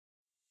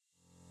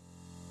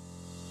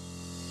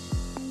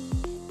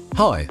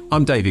Hi,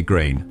 I'm David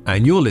Green,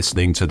 and you're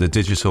listening to the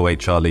Digital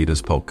HR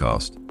Leaders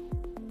Podcast.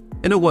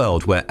 In a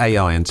world where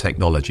AI and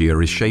technology are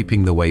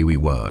reshaping the way we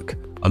work,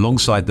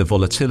 alongside the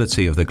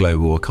volatility of the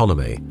global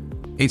economy,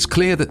 it's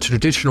clear that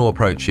traditional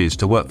approaches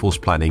to workforce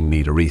planning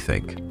need a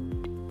rethink.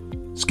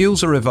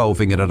 Skills are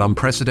evolving at an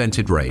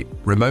unprecedented rate,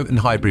 remote and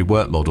hybrid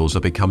work models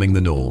are becoming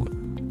the norm,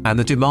 and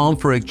the demand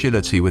for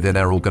agility within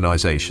our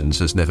organisations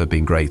has never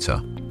been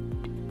greater.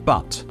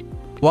 But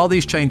while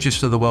these changes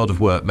to the world of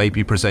work may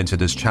be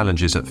presented as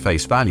challenges at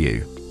face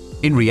value,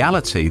 in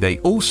reality they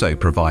also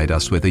provide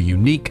us with a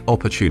unique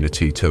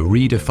opportunity to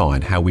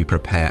redefine how we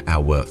prepare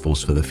our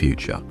workforce for the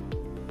future.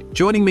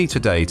 Joining me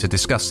today to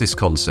discuss this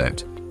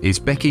concept is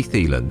Becky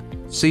Thielen,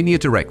 Senior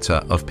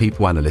Director of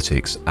People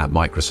Analytics at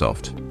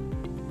Microsoft.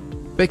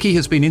 Becky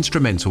has been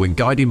instrumental in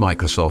guiding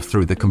Microsoft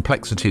through the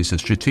complexities of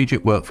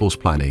strategic workforce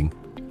planning,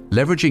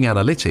 leveraging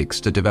analytics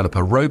to develop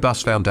a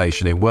robust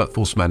foundation in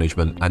workforce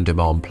management and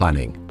demand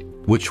planning,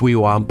 which we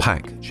will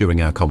unpack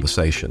during our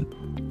conversation.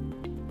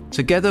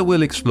 Together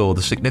we'll explore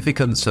the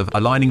significance of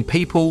aligning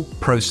people,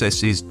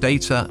 processes,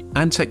 data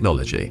and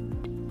technology.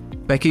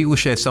 Becky will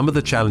share some of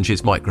the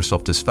challenges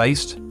Microsoft has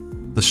faced,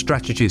 the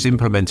strategies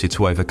implemented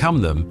to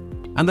overcome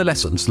them, and the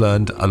lessons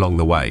learned along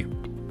the way.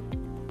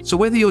 So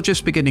whether you're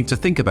just beginning to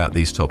think about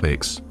these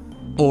topics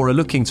or are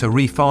looking to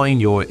refine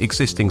your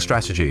existing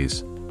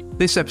strategies,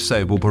 this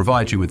episode will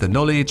provide you with the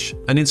knowledge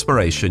and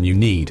inspiration you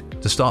need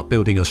to start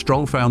building a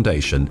strong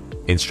foundation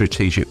in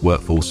strategic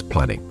workforce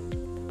planning.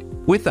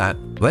 With that,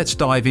 let's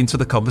dive into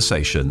the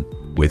conversation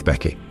with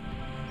Becky.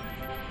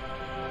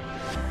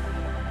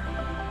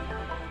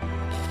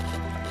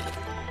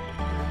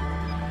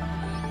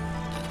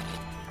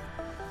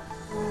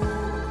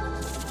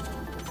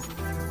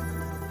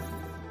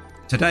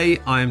 Today,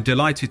 I am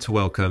delighted to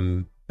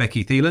welcome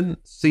Becky Thielen,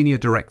 Senior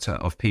Director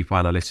of People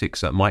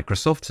Analytics at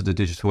Microsoft, to the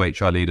Digital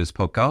HR Leaders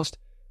Podcast.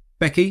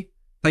 Becky,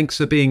 thanks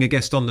for being a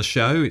guest on the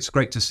show. It's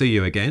great to see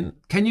you again.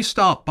 Can you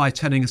start by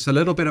telling us a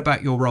little bit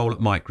about your role at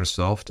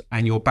Microsoft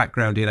and your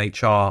background in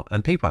HR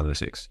and People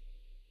Analytics?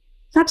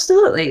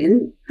 Absolutely.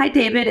 And hi,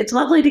 David. It's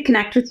lovely to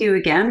connect with you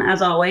again,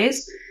 as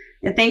always.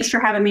 And thanks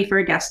for having me for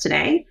a guest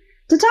today.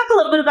 To talk a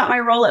little bit about my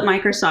role at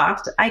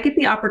Microsoft, I get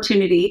the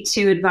opportunity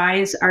to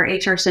advise our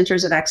HR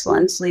Centers of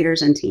Excellence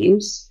leaders and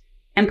teams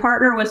and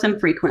partner with them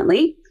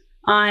frequently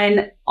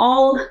on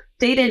all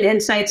data and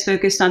insights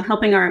focused on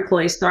helping our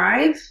employees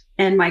thrive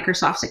and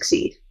Microsoft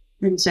succeed.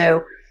 And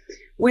so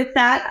with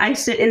that, I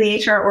sit in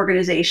the HR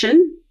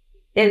organization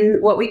in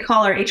what we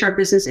call our HR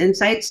Business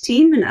Insights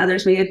team, and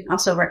others may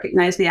also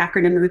recognize the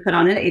acronym that we put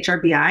on it,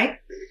 HRBI.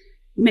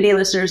 Many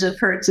listeners have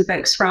heard some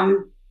folks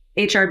from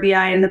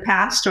HRBI in the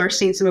past or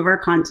seen some of our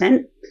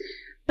content.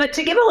 But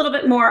to give a little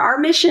bit more, our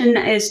mission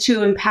is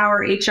to empower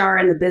HR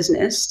and the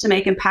business to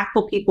make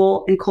impactful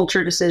people and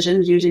culture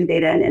decisions using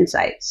data and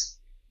insights.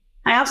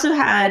 I also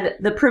had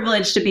the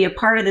privilege to be a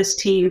part of this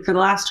team for the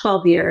last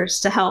 12 years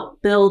to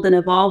help build and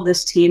evolve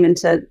this team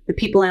into the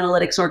people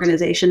analytics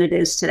organization it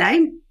is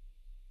today,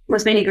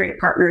 with many great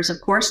partners,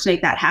 of course, to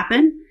make that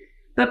happen.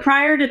 But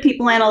prior to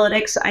people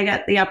analytics, I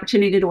got the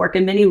opportunity to work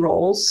in many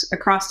roles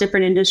across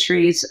different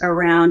industries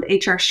around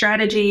HR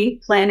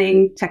strategy,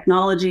 planning,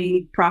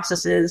 technology,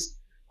 processes,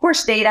 of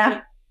course,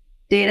 data,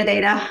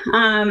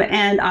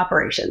 and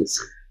operations.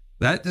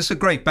 That's a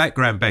great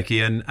background, Becky,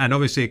 and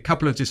obviously a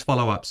couple of just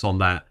follow-ups on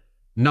that.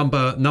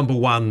 Number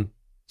one,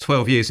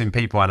 12 years in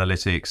people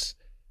analytics.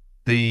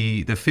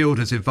 The field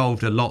has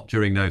evolved a lot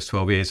during those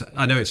 12 years.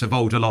 I know it's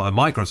evolved a lot at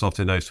Microsoft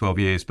in those 12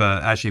 years,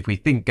 but actually if we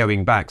think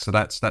going back, so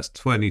that's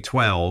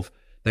 2012,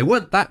 there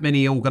weren't that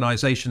many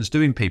organizations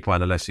doing people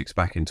analytics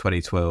back in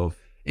 2012.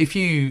 If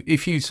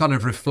you sort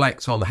of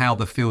reflect on how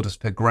the field has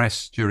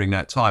progressed during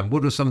that time,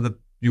 what are some of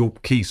your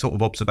key sort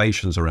of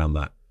observations around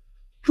that?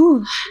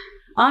 I'll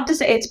have to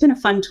say it's been a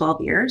fun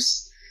 12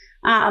 years.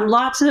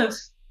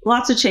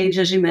 Lots of change,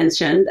 as you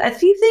mentioned. A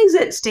few things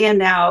that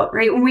stand out,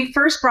 right? When we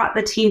first brought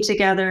the team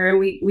together,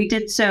 we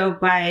did so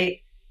by,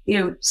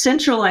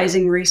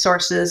 centralizing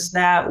resources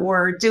that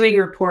were doing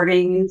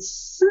reporting,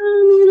 some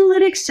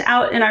analytics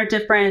out in our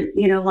different,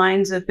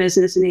 lines of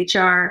business and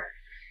HR.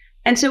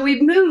 And so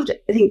we've moved,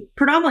 I think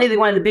predominantly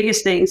one of the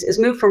biggest things is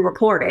moved from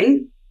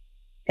reporting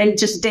and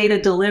just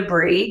data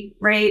delivery,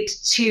 right,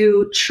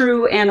 to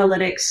true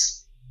analytics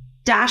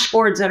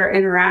dashboards that are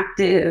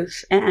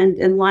interactive and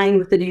in line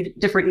with the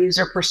different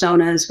user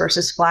personas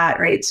versus flat,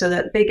 right? So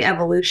that big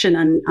evolution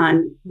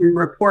on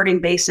reporting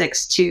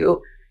basics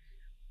to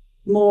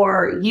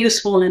more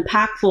useful and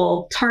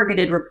impactful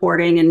targeted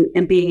reporting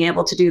and being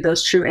able to do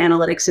those true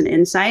analytics and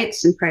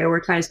insights and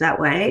prioritize that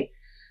way.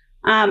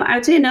 I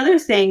would say another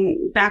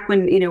thing back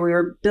when, we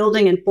were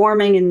building and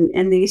forming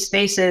in these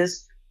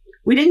spaces,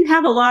 we didn't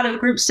have a lot of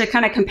groups to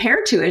kind of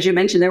compare to. As you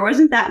mentioned, there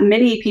wasn't that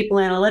many people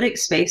analytics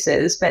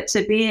spaces, but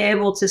to be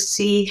able to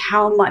see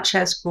how much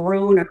has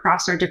grown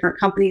across our different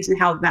companies and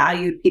how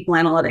valued people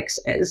analytics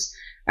is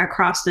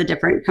across the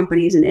different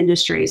companies and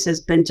industries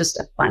has been just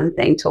a fun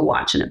thing to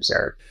watch and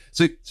observe.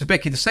 So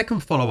Becky, the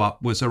second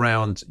follow-up was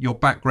around your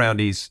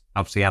background is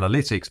obviously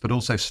analytics, but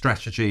also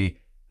strategy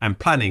and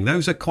planning.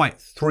 Those are quite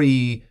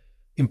three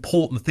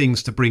important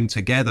things to bring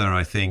together,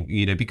 I think,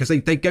 because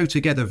they go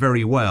together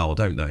very well,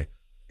 don't they?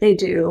 They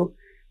do.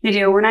 They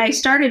do. When I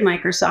started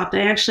Microsoft,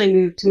 I actually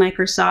moved to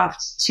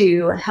Microsoft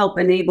to help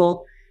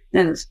enable,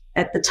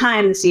 at the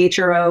time, the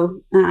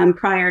CHRO,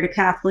 prior to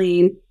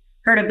Kathleen,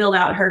 her to build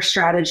out her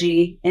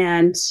strategy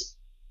and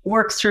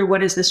work through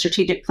what is the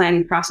strategic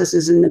planning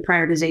processes and the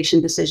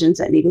prioritization decisions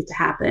that needed to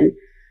happen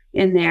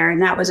in there.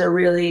 And that was a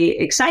really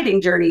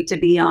exciting journey to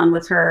be on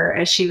with her,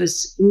 as she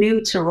was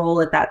new to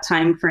role at that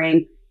time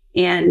frame.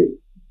 And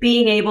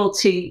being able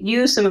to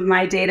use some of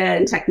my data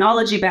and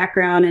technology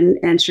background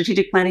and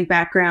strategic planning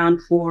background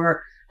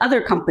for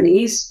other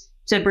companies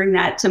to bring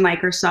that to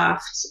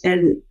Microsoft.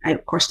 And I,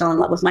 of course, fell in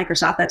love with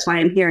Microsoft. That's why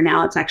I'm here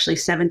now. It's actually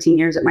 17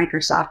 years at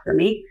Microsoft for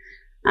me.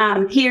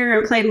 Here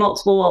and played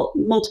multiple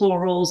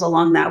roles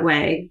along that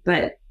way.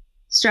 But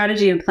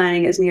strategy and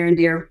planning is near and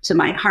dear to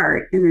my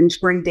heart. And then to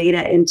bring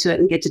data into it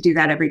and get to do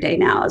that every day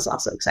now is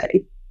also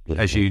exciting.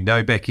 As you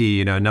know,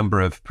 Becky, a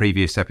number of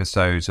previous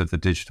episodes of the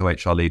Digital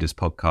HR Leaders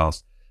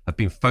podcast have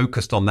been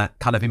focused on that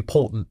kind of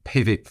important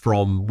pivot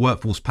from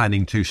workforce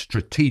planning to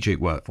strategic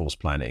workforce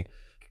planning.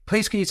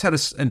 Please, can you tell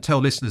us and tell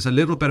listeners a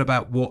little bit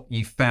about what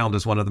you found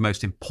as one of the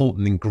most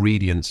important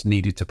ingredients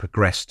needed to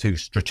progress to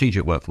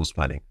strategic workforce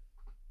planning?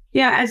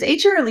 Yeah, as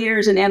HR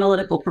leaders and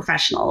analytical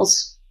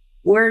professionals,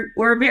 we're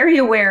very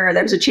aware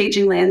there's a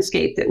changing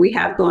landscape that we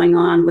have going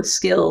on with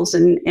skills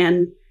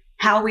and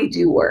how we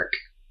do work.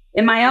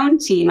 In my own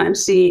team, I'm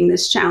seeing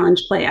this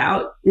challenge play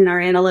out, and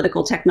our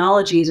analytical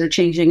technologies are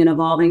changing and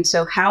evolving.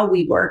 So how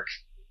we work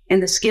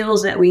and the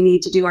skills that we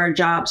need to do our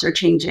jobs are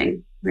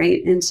changing,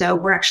 right? And so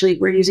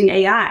we're using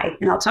AI,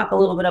 and I'll talk a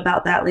little bit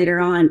about that later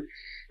on.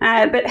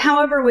 But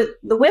however, with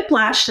the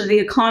whiplash to the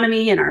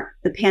economy and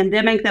the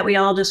pandemic that we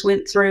all just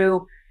went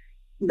through,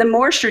 the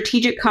more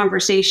strategic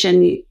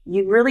conversation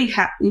you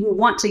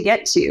want to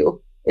get to,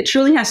 it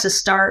truly has to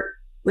start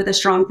with a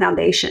strong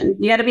foundation.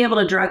 You got to be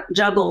able to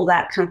juggle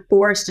that kind of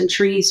forest and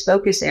trees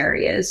focus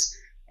areas.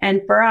 And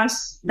for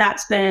us,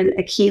 that's been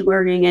a key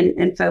learning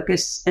and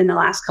focus in the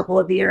last couple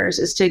of years,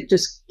 is to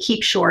just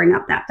keep shoring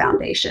up that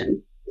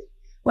foundation.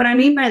 What I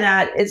mean by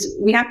that is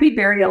we have to be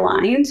very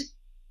aligned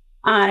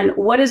on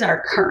what does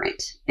our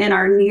current and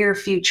our near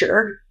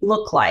future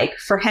look like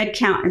for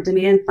headcount and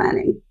demand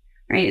planning,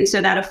 right? And so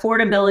that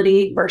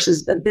affordability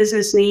versus the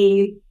business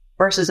need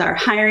versus our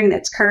hiring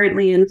that's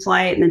currently in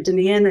flight and the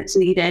demand that's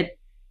needed.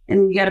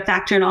 And you got to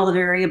factor in all the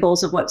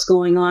variables of what's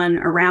going on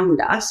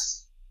around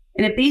us.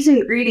 And if these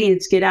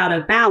ingredients get out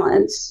of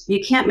balance, you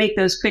can't make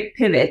those quick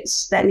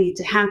pivots that need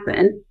to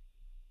happen.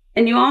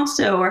 And you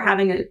also are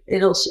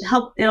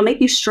it'll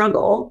make you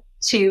struggle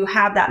to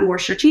have that more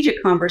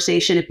strategic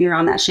conversation if you're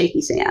on that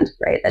shaky sand,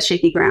 right? That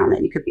shaky ground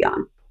that you could be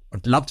on.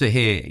 I'd love to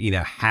hear,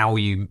 how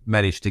you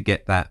managed to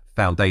get that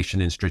foundation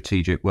in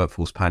strategic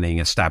workforce planning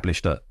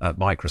established at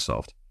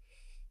Microsoft.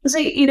 So,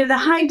 the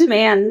high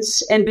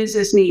demands and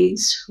business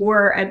needs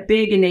were a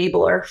big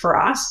enabler for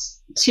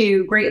us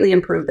to greatly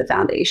improve the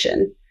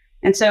foundation.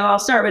 And so I'll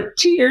start with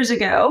 2 years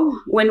ago,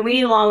 when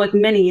we, along with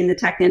many in the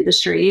tech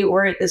industry,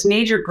 were at this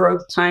major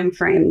growth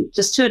timeframe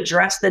just to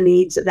address the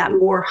needs of that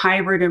more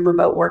hybrid and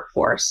remote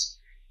workforce.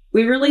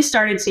 We really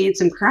started seeing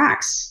some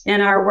cracks in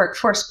our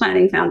workforce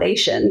planning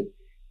foundation.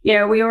 We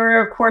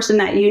were, of course, in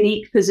that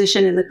unique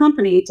position in the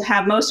company to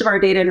have most of our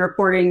data and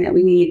reporting that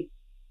we need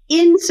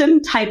in some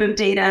type of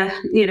data,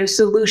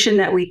 solution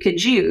that we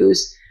could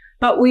use.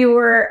 But we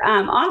were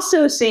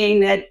also seeing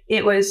that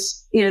it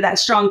was, that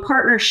strong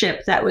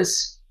partnership that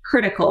was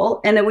critical.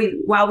 And that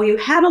while we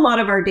had a lot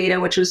of our data,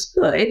 which was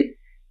good,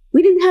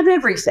 we didn't have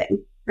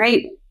everything,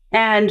 right?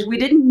 And we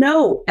didn't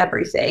know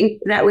everything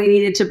that we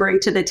needed to bring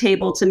to the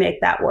table to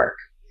make that work.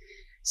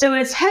 So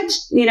as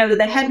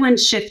the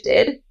headwinds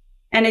shifted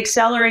and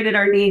accelerated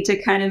our need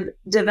to kind of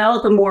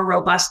develop a more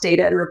robust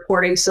data and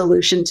reporting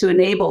solution to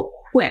enable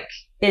quick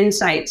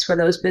insights for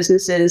those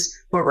businesses,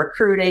 for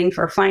recruiting,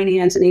 for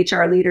finance and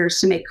HR leaders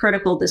to make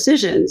critical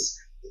decisions.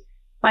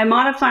 By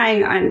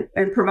modifying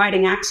and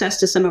providing access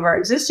to some of our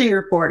existing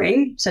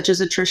reporting, such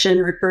as attrition,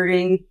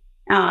 recruiting,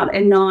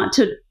 and not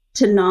to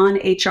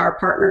non-HR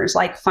partners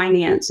like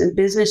finance and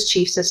business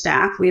chiefs of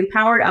staff, we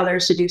empowered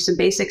others to do some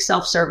basic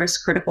self-service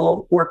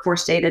critical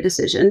workforce data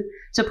decision.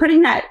 So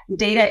putting that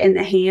data in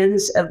the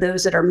hands of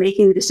those that are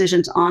making the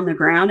decisions on the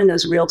ground in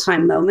those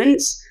real-time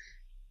moments.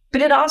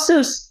 But it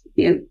also,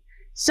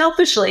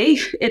 selfishly,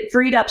 it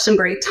freed up some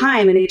great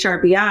time in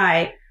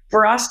HRBI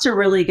for us to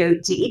really go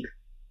deep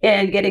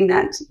and getting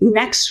that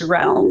next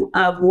realm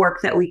of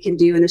work that we can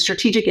do in the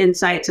strategic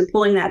insights and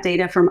pulling that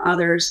data from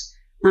others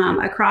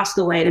across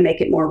the way to make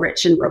it more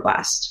rich and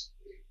robust.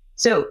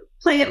 So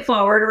play it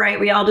forward, right?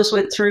 We all just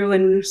went through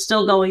and we're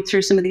still going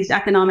through some of these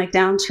economic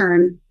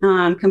downturn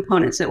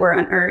components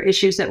or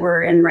issues that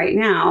we're in right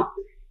now.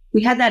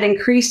 We had that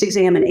increased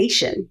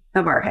examination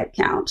of our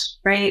headcount,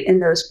 right?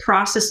 And those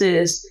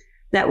processes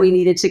that we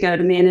needed to go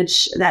to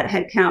manage that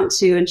headcount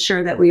to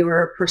ensure that we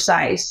were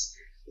precise.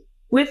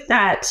 With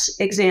that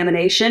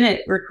examination,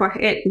 it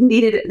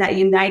needed that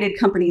united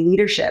company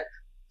leadership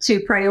to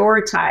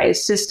prioritize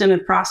system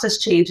and process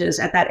changes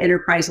at that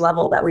enterprise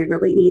level that we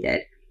really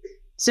needed.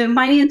 So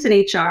finance and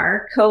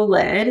HR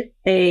co-led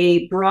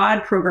a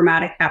broad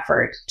programmatic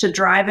effort to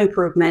drive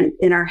improvement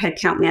in our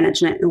headcount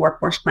management and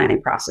workforce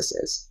planning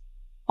processes.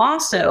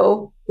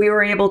 Also, we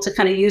were able to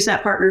kind of use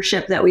that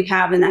partnership that we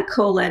have in that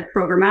co-led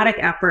programmatic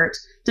effort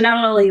to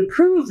not only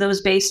improve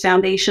those base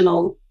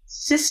foundational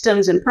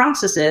systems and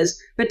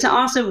processes, but to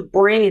also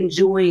bring and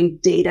join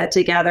data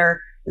together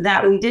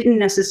that we didn't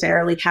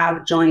necessarily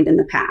have joined in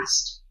the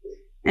past.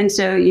 And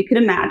so you can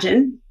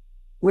imagine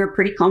we're a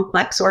pretty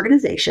complex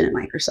organization at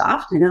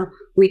Microsoft.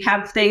 We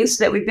have things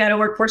that we've got a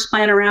workforce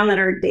plan around that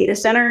are data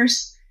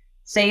centers,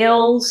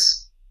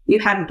 sales. You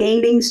have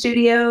gaming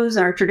studios,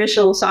 our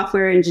traditional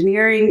software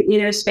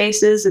engineering,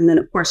 spaces, and then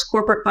of course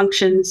corporate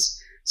functions.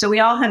 So we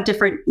all have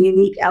different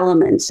unique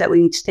elements that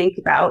we need to think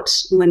about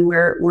when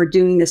we're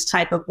doing this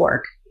type of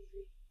work.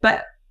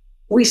 But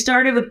we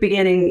started with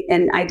beginning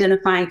and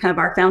identifying kind of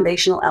our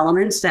foundational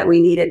elements that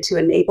we needed to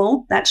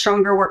enable that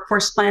stronger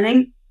workforce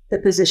planning, the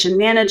position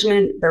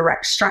management, the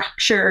rec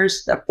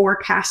structures, the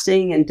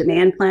forecasting and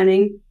demand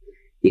planning.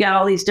 You got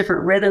all these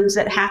different rhythms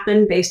that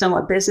happen based on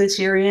what business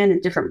you're in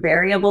and different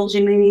variables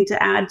you may need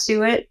to add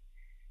to it.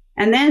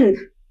 And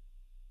then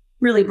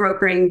really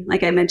brokering,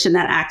 like I mentioned,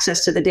 that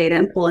access to the data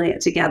and pulling it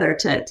together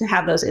to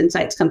have those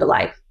insights come to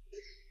life.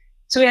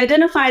 So we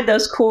identified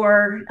those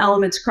core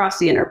elements across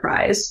the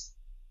enterprise.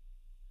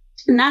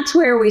 And that's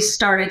where we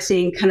started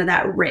seeing kind of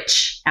that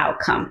rich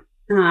outcome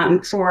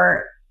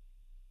for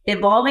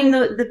evolving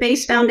the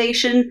base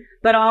foundation,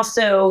 but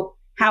also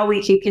how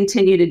we can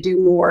continue to do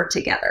more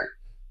together.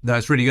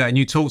 That's really good. And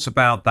you talked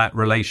about that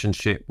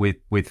relationship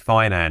with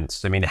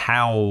finance. I mean,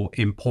 how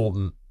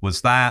important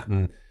was that?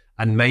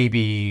 And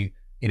maybe,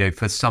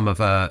 for some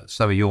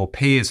of your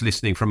peers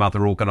listening from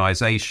other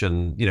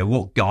organizations,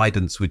 what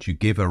guidance would you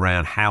give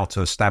around how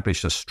to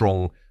establish a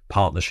strong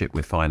partnership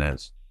with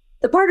finance?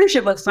 The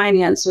partnership with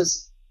finance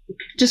was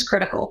just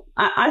critical.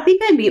 I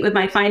think I meet with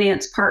my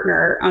finance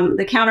partner,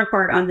 the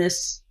counterpart on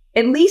this,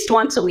 at least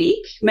once a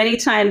week, many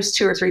times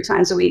 2 or 3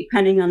 times a week,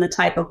 depending on the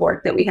type of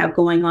work that we have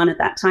going on at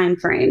that time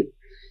frame.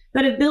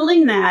 But in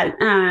building that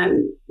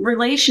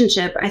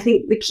relationship, I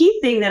think the key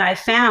thing that I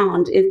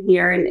found in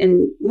here,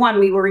 and one,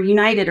 we were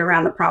united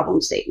around the problem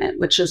statement,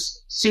 which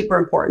was super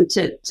important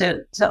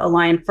to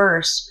align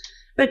first,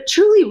 but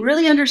truly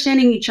really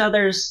understanding each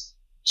other's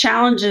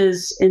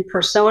challenges in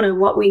persona,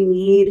 what we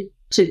need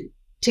to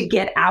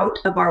get out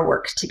of our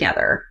work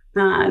together.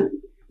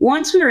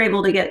 Once we were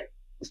able to get,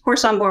 of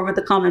course, on board with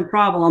the common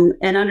problem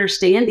and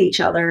understand each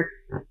other,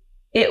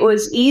 it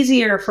was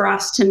easier for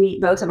us to meet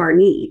both of our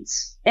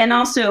needs and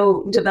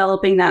also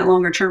developing that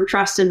longer term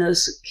trust in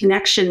those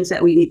connections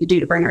that we need to do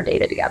to bring our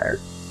data together.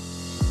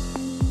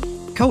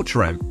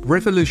 CultureAmp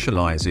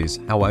revolutionizes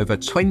how over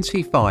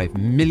 25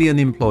 million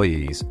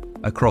employees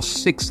across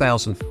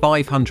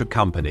 6,500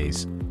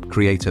 companies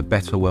create a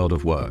better world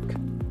of work.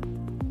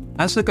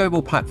 As the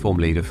global platform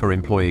leader for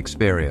employee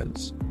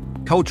experience,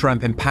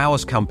 CultureAmp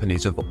empowers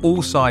companies of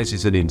all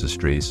sizes and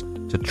industries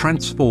to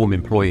transform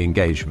employee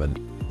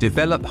engagement,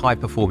 develop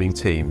high-performing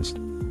teams,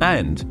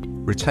 and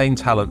retain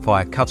talent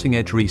via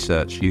cutting-edge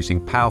research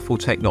using powerful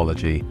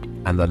technology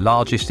and the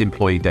largest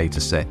employee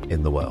data set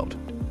in the world.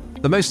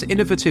 The most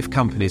innovative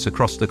companies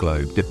across the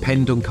globe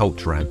depend on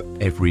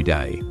CultureAmp every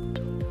day.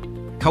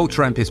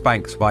 CultureAmp is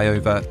backed by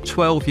over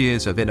 12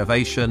 years of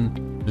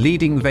innovation,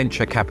 leading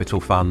venture capital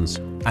funds,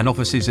 and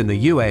offices in the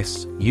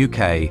US,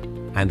 UK,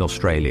 and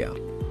Australia.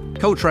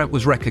 CultureAmp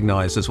was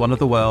recognized as one of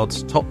the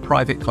world's top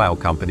private cloud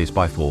companies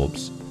by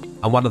Forbes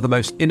and one of the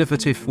most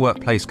innovative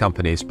workplace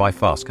companies by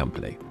Fast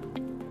Company.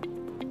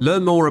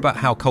 Learn more about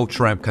how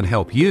CultureAmp can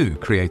help you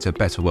create a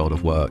better world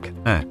of work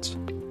at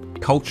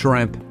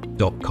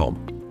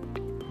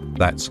cultureamp.com.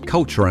 That's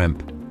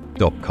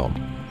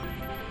cultureamp.com.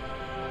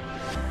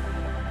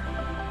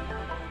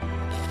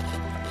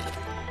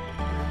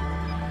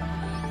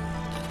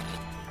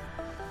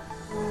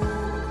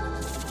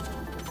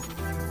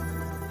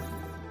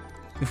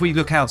 If we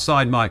look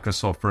outside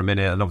Microsoft for a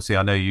minute, and obviously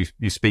I know you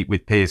speak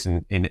with peers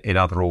in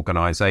other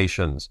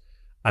organizations,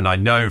 and I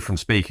know from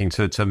speaking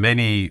to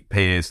many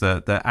peers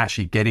that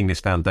actually getting this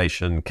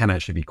foundation can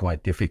actually be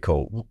quite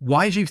difficult.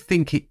 Why do you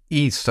think it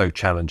is so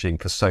challenging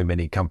for so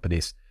many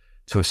companies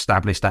to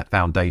establish that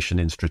foundation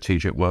in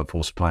strategic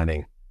workforce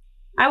planning?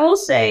 I will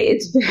say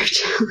it's very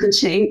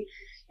challenging.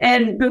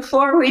 And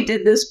before we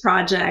did this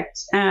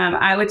project,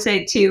 I would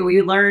say too,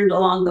 we learned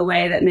along the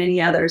way that many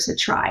others had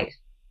tried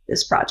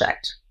this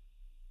project.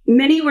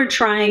 Many were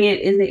trying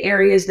it in the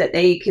areas that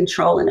they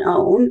control and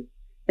own.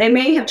 They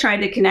may have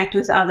tried to connect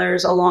with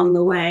others along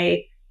the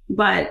way,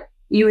 but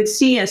you would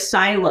see a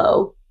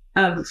silo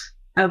of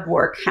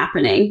work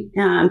happening,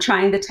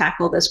 trying to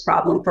tackle this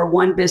problem for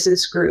one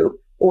business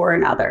group or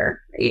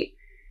another, right?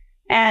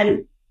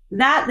 And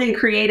that then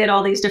created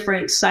all these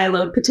different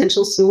siloed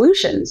potential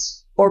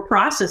solutions or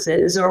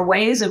processes or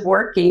ways of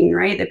working,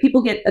 right, that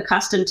people get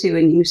accustomed to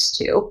and used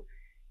to.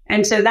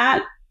 And so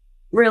that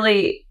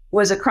really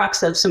was a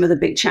crux of some of the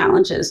big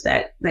challenges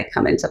that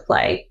come into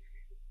play.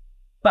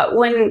 But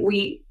when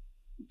we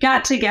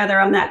got together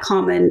on that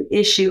common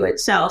issue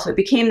itself, it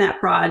became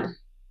that broad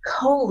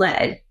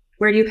co-led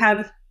where you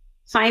have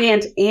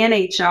finance and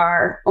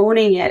HR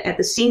owning it at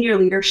the senior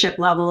leadership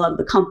level of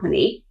the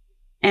company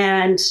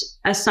and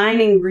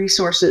assigning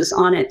resources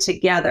on it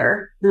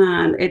together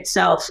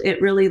itself.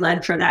 It really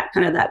led for that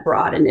kind of that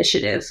broad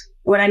initiative.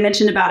 What I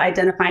mentioned about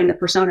identifying the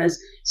personas,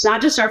 it's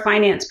not just our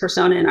finance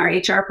persona and our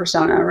HR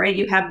persona, right?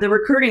 You have the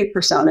recruiting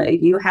persona,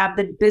 you have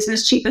the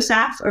business chief of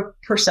staff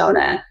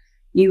persona,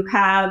 you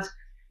have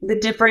the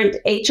different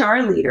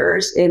HR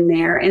leaders in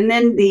there, and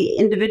then the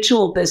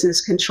individual business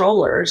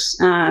controllers,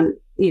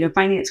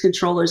 finance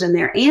controllers in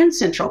there, and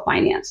central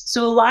finance.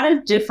 So a lot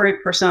of different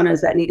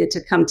personas that needed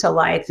to come to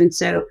life. And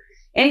so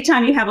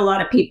anytime you have a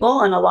lot of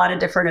people and a lot of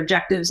different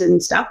objectives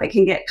and stuff, it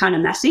can get kind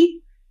of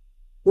messy.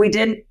 We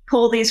did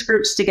pull these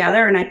groups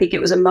together, and I think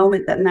it was a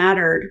moment that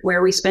mattered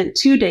where we spent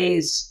 2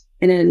 days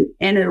in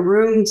a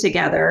room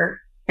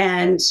together.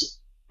 And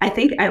I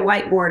think I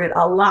whiteboarded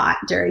a lot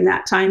during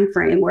that time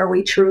frame where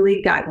we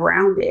truly got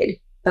grounded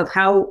of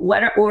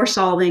what we're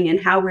solving and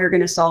how we're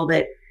going to solve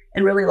it,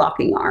 and really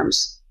locking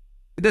arms.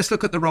 Let's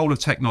look at the role of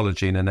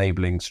technology in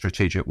enabling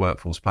strategic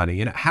workforce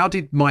planning. How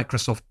did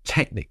Microsoft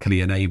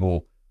technically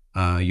enable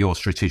your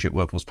strategic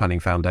workforce planning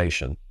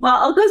foundation? Well,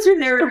 I'll go through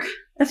there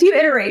a few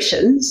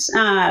iterations.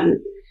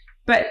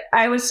 But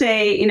I would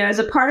say, as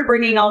a part of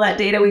bringing all that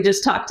data we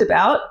just talked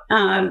about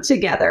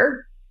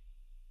together,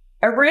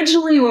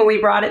 originally when we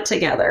brought it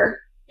together,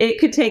 it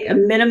could take a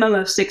minimum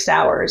of 6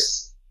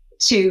 hours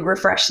to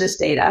refresh this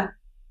data,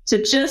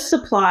 to just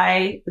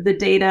supply the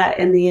data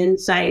and the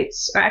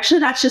insights, or actually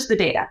that's just the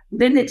data.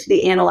 Then it's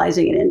the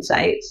analyzing and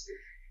insights,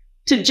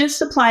 to just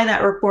supply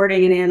that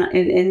reporting and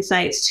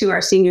insights to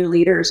our senior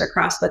leaders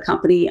across the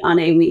company on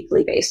a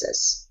weekly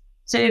basis.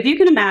 So if you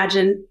can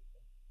imagine,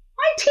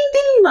 my team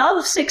didn't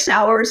love 6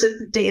 hours of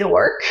data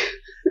work.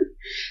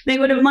 They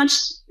would have much,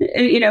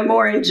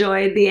 more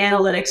enjoyed the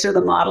analytics or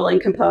the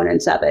modeling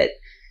components of it.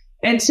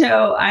 And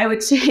so I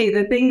would say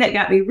the thing that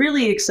got me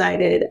really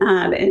excited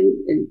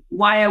and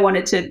why I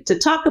wanted to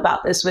talk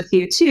about this with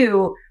you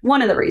too,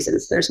 one of the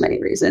reasons, there's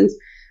many reasons,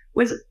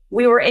 was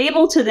we were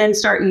able to then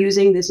start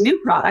using this new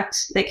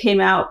product that came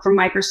out from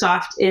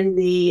Microsoft in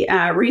the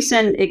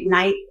recent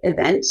Ignite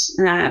event,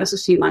 it was a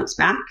few months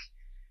back,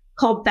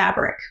 called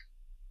Fabric.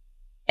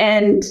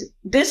 And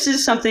this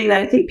is something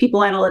that I think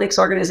people analytics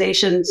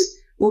organizations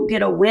will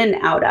get a win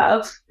out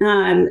of.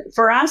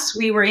 For us,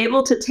 we were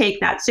able to take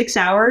that 6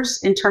 hours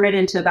and turn it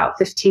into about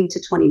 15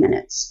 to 20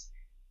 minutes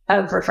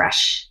of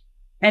refresh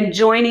and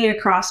joining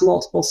across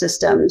multiple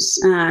systems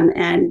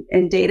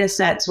and data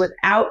sets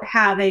without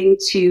having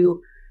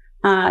to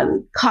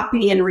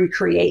copy and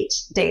recreate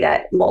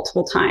data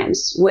multiple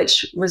times,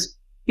 which was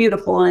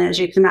beautiful. And as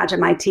you can imagine,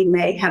 my team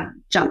may have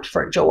jumped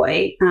for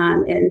joy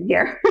in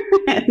here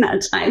in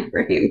that time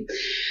frame.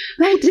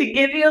 But to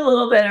give you a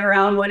little bit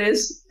around what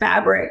is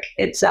Fabric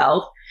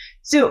itself.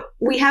 So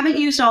we haven't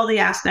used all the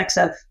aspects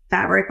of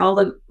Fabric, all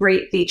the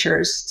great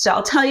features. So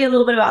I'll tell you a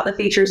little bit about the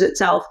features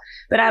itself.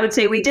 But I would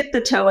say we dipped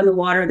the toe in the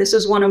water. This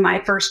was one of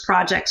my first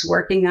projects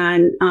working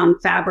on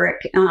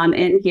Fabric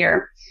in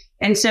here.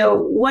 And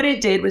so what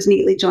it did was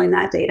neatly join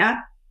that data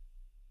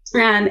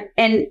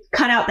and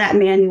cut out that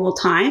manual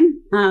time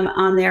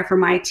on there for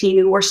my team.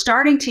 And we're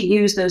starting to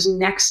use those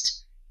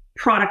next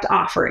product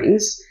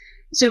offerings.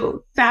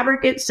 So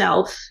Fabric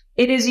itself,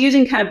 it is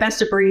using kind of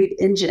best of breed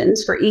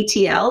engines for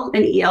ETL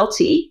and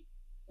ELT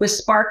with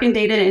Spark and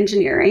data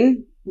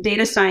engineering,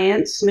 data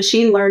science,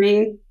 machine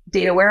learning,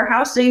 data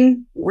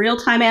warehousing,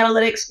 real-time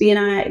analytics,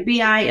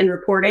 BI, and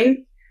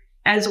reporting,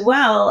 as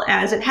well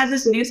as it has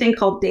this new thing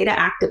called Data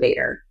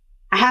Activator.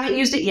 I haven't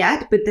used it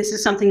yet, but this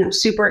is something I'm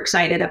super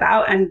excited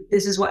about, and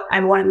this is what I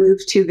want to move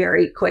to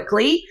very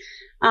quickly.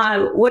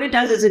 What it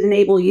does is it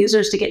enables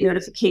users to get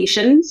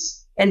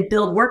notifications and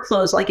build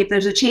workflows, like if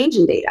there's a change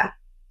in data.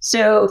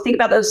 So think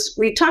about those.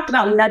 We talked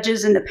about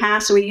nudges in the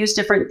past, so we use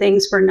different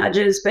things for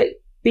nudges, but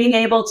being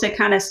able to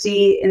kind of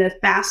see in a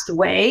fast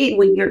way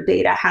when your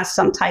data has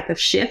some type of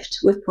shift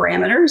with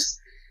parameters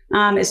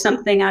is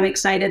something I'm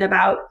excited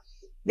about.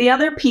 The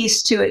other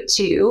piece to it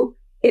too,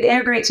 it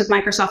integrates with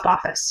Microsoft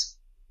Office.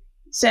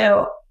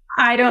 So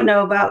I don't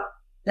know about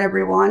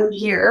everyone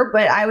here,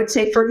 but I would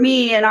say for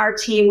me and our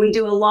team, we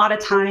do a lot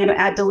of time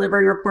at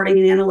delivering reporting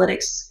and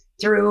analytics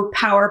through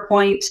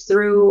PowerPoint,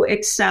 through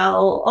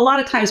Excel, a lot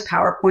of times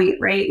PowerPoint,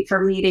 right,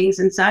 for meetings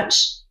and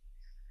such.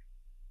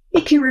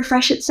 It can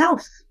refresh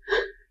itself,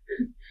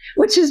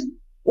 which is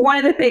one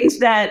of the things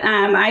that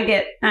I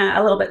get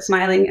a little bit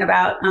smiling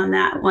about on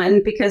that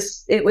one,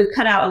 because it would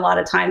cut out a lot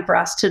of time for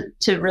us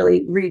to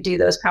really redo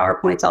those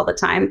PowerPoints all the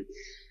time.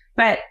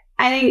 But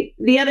I think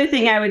the other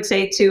thing I would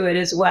say to it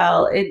as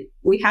well,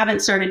 we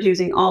haven't started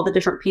using all the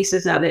different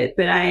pieces of it,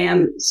 but I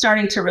am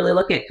starting to really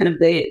look at kind of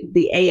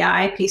the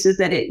AI pieces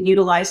that it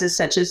utilizes,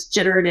 such as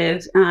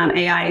generative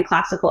AI and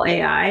classical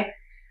AI.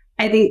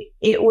 I think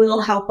it will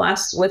help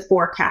us with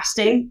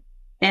forecasting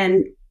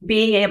and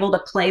being able to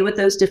play with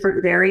those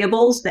different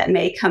variables that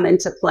may come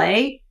into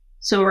play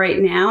So right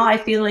now, I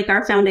feel like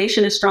our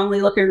foundation is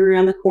strongly looking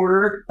around the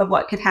corner of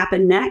what could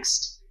happen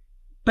next,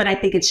 but I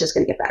think it's just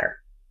going to get better.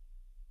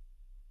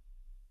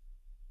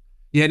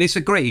 Yeah, and it's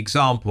a great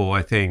example,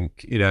 I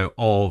think,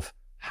 of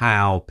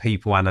how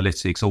people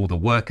analytics, all the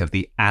work of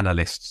the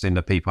analysts in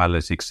the people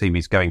analytics team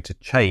is going to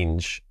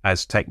change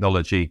as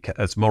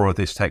more of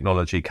this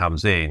technology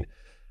comes in.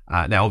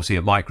 Now, obviously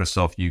at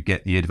Microsoft, you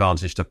get the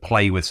advantage to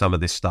play with some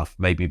of this stuff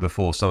maybe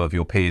before some of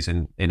your peers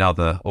in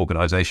other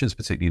organizations,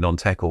 particularly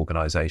non-tech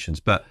organizations.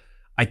 But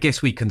I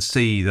guess we can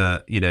see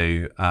that,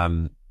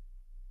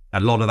 a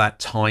lot of that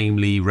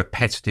timely,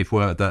 repetitive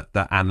work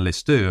that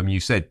analysts do. I mean, you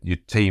said your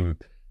team,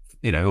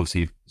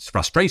 obviously it's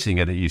frustrating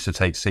and it used to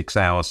take 6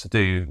 hours to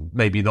do,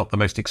 maybe not the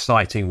most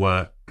exciting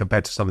work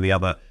compared to some of the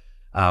other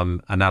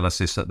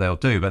analysis that they'll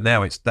do. But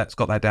now that's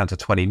got that down to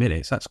 20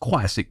 minutes. That's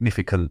quite a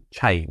significant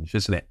change,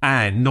 isn't it?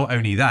 And not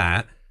only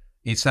that,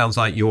 it sounds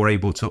like you're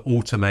able to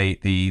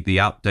automate the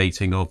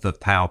updating of the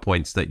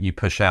PowerPoints that you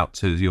push out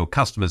to your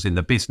customers in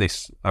the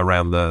business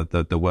around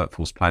the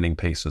workforce planning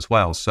piece as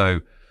well.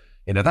 So,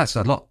 that's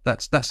a lot.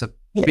 That's a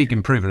big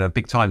improvement, a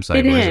big time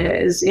saver.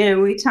 It is.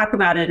 We talk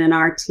about it in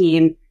our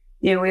team.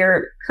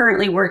 We're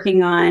currently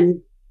working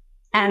on,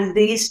 and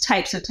these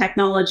types of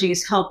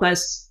technologies help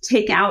us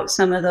take out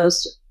some of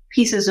those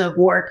pieces of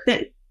work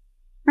that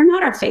are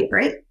not our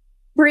favorite.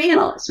 We're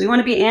analysts. We want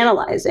to be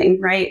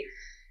analyzing, right?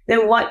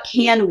 Then what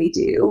can we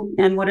do?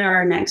 And what are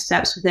our next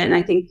steps with it? And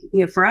I think,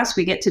 for us,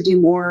 we get to do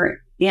more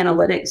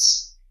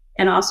analytics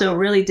and also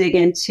really dig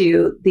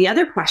into the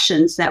other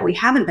questions that we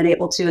haven't been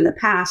able to in the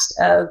past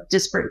of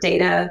disparate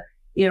data,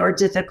 or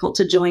difficult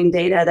to join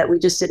data that we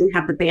just didn't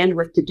have the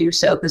bandwidth to do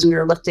so because we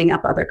were lifting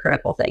up other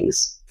critical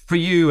things. For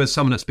you, as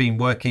someone that's been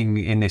working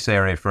in this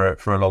area for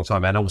a long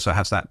time and also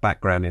has that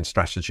background in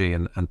strategy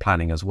and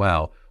planning as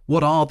well,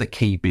 what are the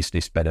key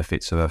business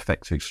benefits of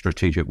effective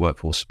strategic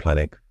workforce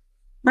planning?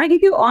 I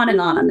could go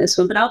on this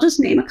one, but I'll just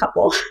name a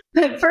couple.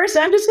 But first,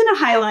 I'm just going to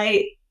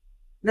highlight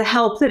the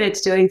help that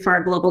it's doing for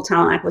our global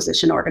talent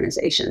acquisition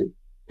organization.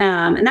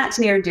 And that's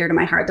near and dear to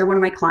my heart. They're one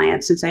of my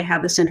clients since I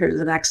have the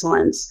Centers of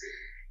Excellence.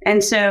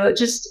 And so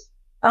just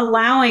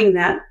allowing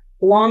that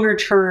longer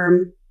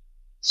term,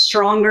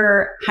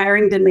 stronger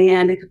hiring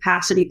demand and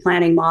capacity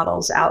planning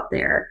models out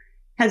there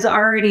has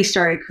already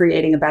started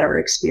creating a better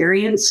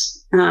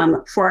experience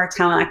for our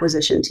talent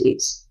acquisition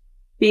teams.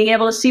 Being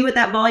able to see what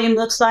that volume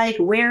looks like,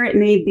 where it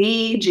may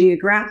be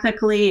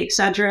geographically, et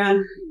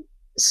cetera,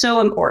 so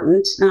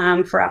important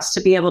for us to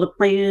be able to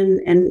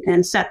plan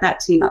and set that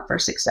team up for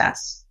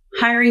success.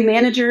 Hiring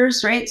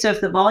managers, right? So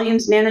if the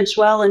volume's managed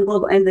well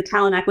in the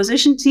talent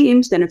acquisition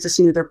teams, then it's a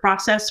smoother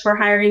process for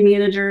hiring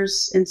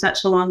managers and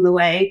such along the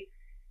way.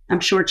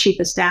 I'm sure chief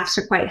of staffs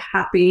are quite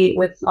happy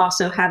with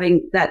also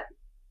having that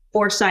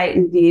foresight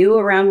and view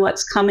around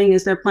what's coming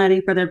as they're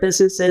planning for their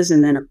businesses.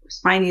 And then of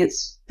course,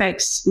 finance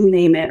folks, you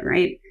name it,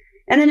 right?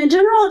 And then in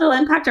general, it'll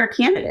impact our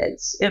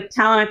candidates. If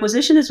talent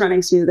acquisition is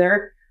running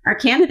smoother, our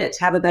candidates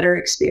have a better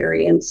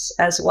experience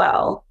as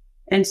well.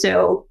 And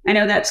so I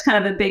know that's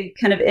kind of a big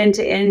kind of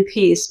end-to-end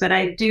piece, but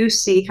I do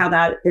see how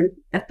that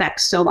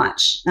affects so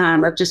much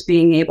of just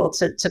being able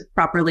to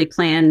properly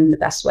plan the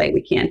best way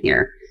we can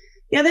here.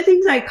 The other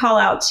things I call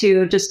out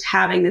to just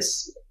having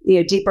this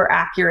deeper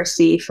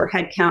accuracy for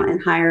headcount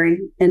and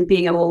hiring and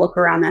being able to look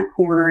around that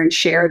corner and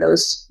share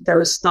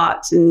those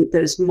thoughts and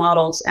those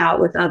models out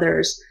with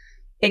others.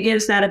 It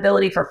gives that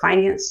ability for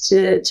finance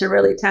to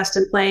really test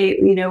and play,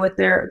 with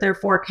their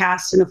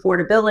forecasts and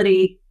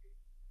affordability.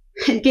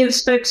 It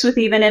gives folks with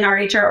even in our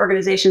HR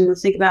organization,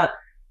 let's think about,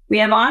 we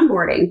have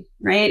onboarding,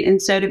 right?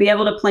 And so to be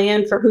able to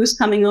plan for who's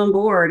coming on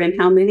board and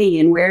how many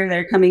and where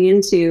they're coming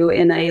into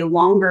in a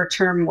longer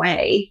term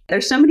way.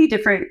 There's so many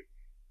different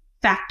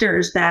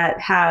factors that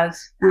have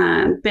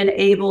been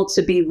able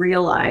to be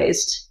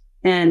realized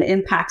and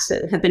impacts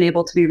that have been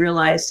able to be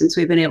realized since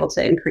we've been able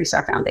to increase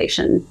our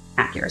foundation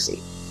accuracy.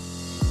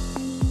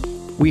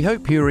 We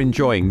hope you're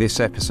enjoying this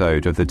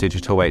episode of the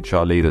Digital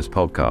HR Leaders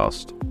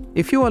podcast.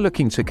 If you are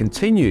looking to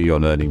continue your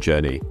learning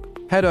journey,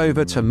 head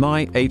over to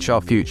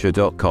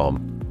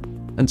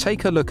myhrfuture.com and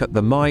take a look at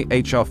the My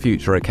HR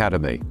Future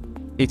Academy.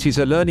 It is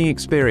a learning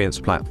experience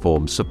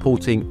platform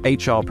supporting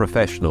HR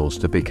professionals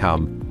to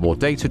become more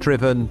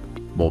data-driven,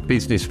 more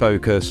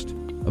business-focused,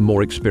 and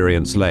more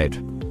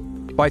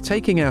experience-led. By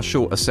taking our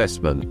short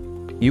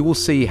assessment, you will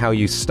see how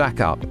you stack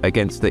up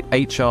against the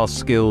HR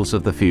skills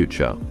of the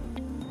future.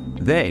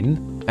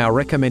 Then, our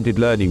recommended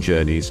learning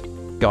journeys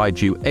guide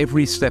you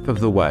every step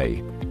of the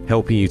way,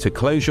 helping you to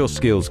close your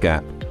skills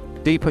gap,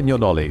 deepen your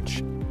knowledge,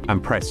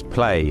 and press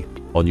play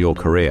on your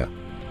career.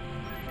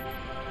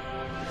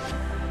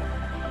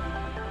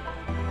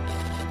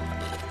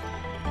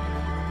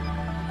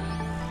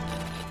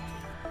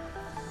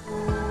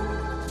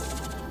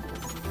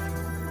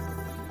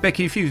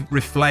 Becky, if you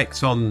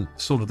reflect on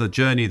sort of the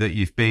journey that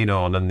you've been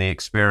on and the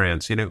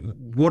experience,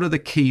 what are the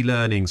key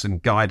learnings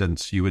and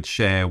guidance you would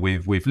share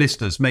with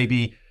listeners,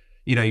 maybe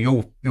we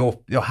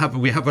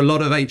have a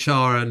lot of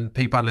HR and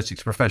people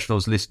analytics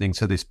professionals listening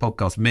to this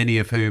podcast, many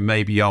of whom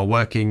maybe are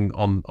working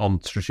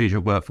on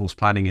strategic workforce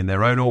planning in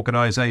their own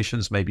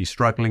organizations, maybe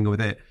struggling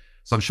with it.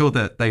 So I'm sure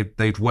that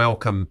they'd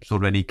welcome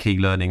sort of any key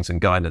learnings and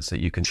guidance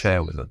that you can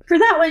share with them. For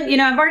that one,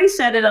 I've already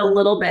said it a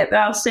little bit, but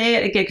I'll say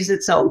it again because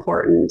it's so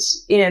important.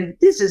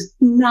 This is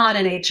not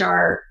an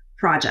HR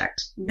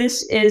project.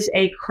 This is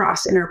a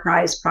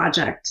cross-enterprise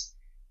project.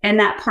 And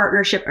that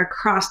partnership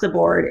across the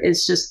board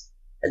is just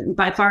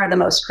by far the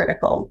most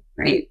critical,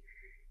 right?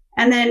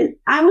 And then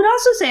I would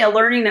also say a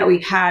learning that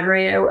we've had,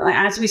 right,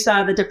 as we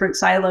saw the different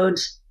siloed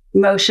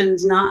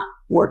motions not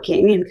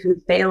working and kind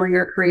of failing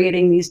or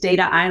creating these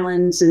data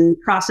islands and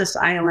process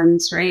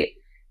islands, right?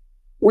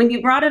 When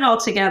you brought it all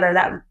together,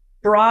 that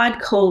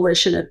broad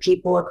coalition of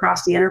people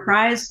across the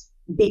enterprise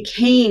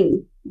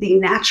became the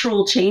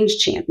natural change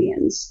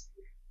champions.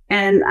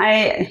 And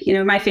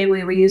my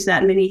family, we use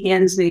that many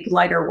hands make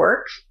lighter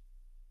work.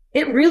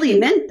 It really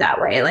meant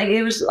that way. Like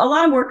it was a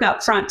lot of work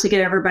up front to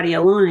get everybody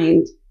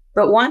aligned.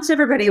 But once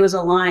everybody was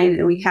aligned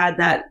and we had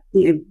that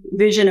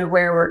vision of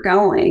where we're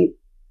going,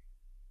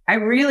 I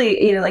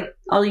really,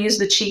 I'll use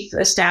the chief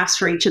of staffs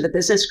for each of the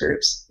business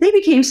groups. They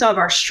became some of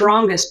our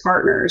strongest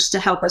partners to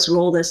help us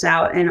roll this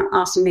out and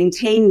also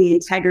maintain the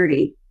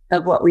integrity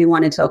of what we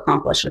wanted to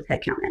accomplish with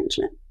headcount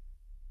management.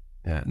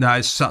 Yeah, no,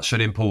 it's such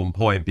an important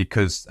point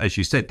because, as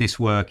you said, this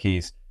work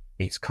it's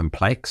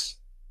complex,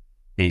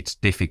 it's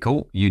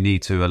difficult. You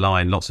need to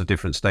align lots of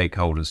different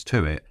stakeholders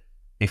to it.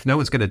 If no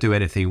one's going to do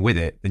anything with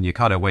it, then you're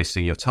kind of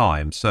wasting your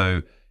time.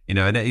 So, and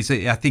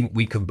I think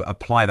we can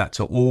apply that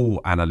to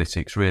all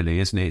analytics, really,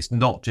 isn't it? It's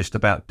not just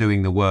about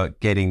doing the work,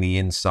 getting the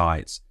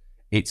insights.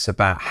 It's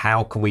about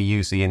how can we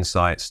use the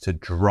insights to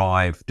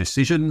drive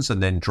decisions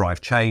and then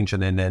drive change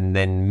and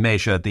then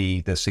measure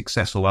the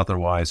success or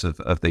otherwise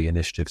of the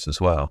initiatives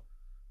as well.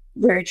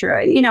 Very true.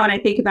 And I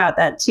think about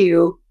that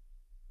too,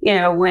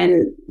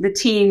 when the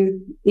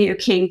team,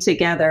 came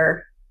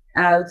together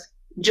of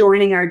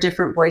joining our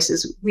different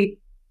voices, we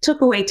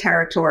took away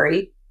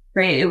territory,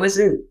 right? It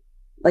wasn't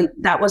like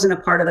that wasn't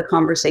a part of the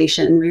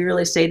conversation. We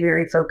really stayed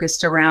very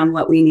focused around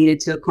what we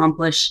needed to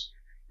accomplish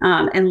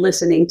and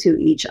listening to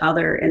each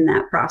other in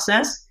that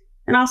process.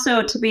 And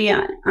also, to be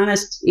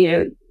honest,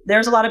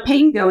 there's a lot of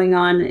pain going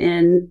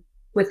on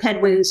with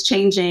headwinds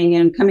changing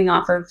and coming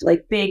off of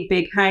like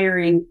big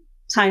hiring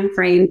time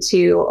frame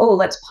to,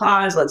 let's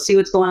pause, let's see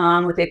what's going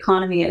on with the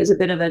economy. It was a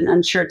bit of an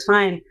unsure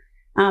time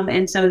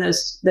and some of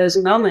those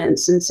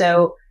moments. And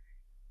so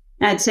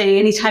I'd say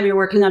anytime you're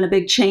working on a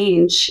big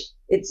change,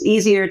 it's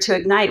easier to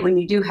ignite when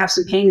you do have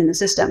some pain in the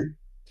system.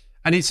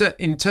 And it's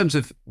in terms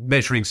of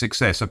measuring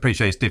success, I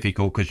appreciate it's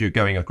difficult because you're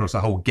going across a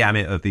whole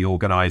gamut of the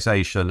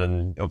organization.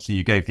 And obviously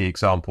you gave the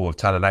example of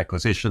talent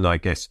acquisition. I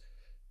guess,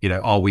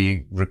 are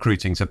we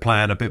recruiting to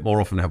plan a bit more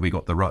often? Have we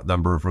got the right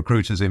number of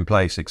recruiters in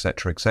place, et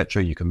cetera, et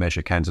cetera? You can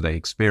measure candidate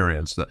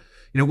experience.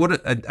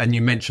 And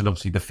you mentioned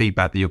obviously the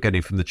feedback that you're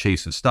getting from the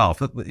chiefs of staff.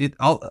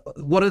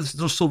 What are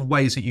the sort of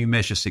ways that you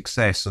measure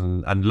success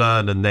and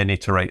learn and then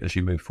iterate as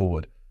you move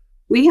forward?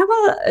 We have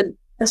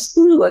a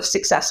slew of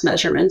success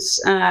measurements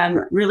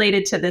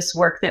related to this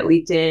work that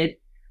we did,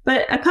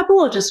 but a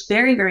couple of just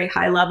very, very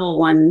high level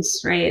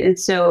ones, right? And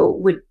so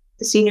with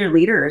the senior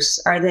leaders,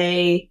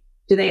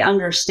 do they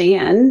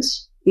understand,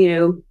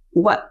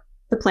 what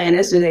the plan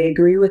is? Do they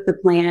agree with the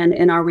plan?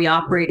 And are we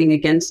operating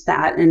against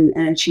that and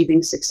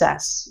achieving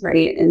success,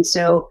 right? And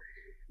so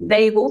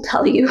they will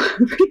tell you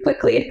pretty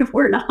quickly if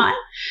we're not.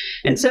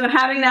 And so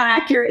having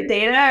that accurate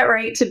data,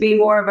 right, to be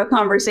more of a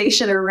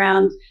conversation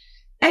around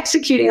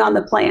executing on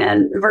the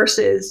plan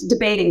versus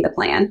debating the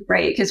plan,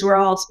 right? Because we're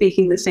all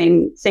speaking the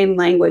same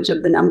language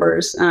of the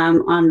numbers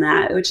on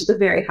that, which is a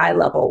very high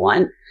level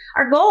one.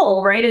 Our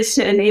goal, right, is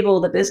to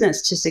enable the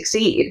business to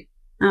succeed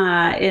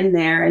in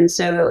there. And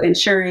so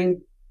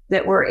ensuring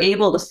that we're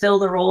able to fill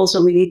the roles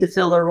when we need to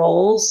fill the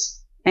roles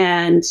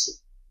and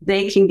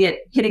they can get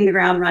hitting the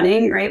ground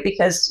running, right?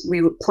 Because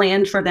we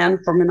planned for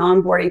them from an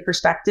onboarding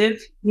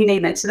perspective, you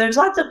name it. So there's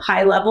lots of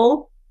high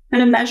level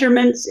kind of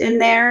measurements in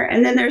there.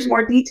 And then there's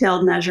more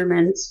detailed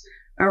measurements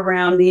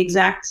around the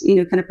exact,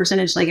 kind of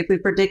percentage. Like if we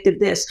predicted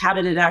this, how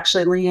did it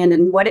actually land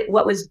and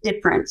what was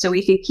different? So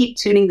we can keep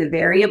tuning the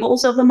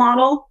variables of the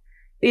model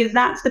because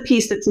that's the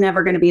piece that's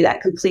never going to be that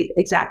complete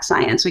exact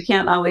science. We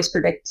can't always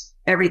predict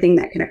everything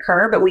that can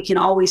occur, but we can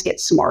always get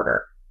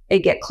smarter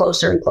and get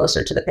closer and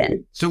closer to the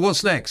pin. So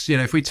what's next?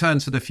 If we turn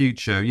to the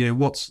future,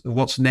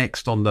 what's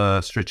next on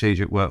the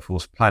strategic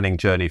workforce planning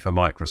journey for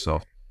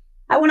Microsoft?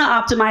 I want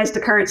to optimize the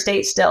current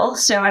state still.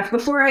 So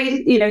before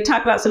I,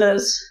 talk about some of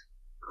those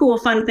cool,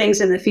 fun things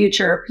in the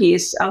future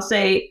piece, I'll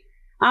say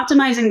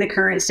optimizing the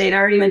current state. I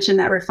already mentioned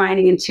that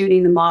refining and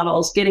tuning the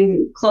models,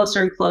 getting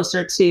closer and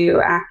closer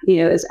to,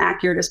 as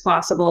accurate as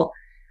possible.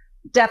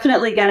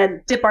 Definitely going to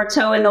dip our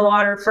toe in the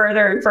water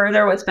further and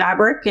further with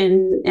Fabric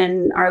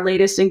and our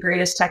latest and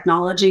greatest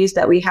technologies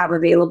that we have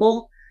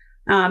available.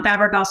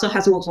 Fabric also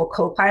has multiple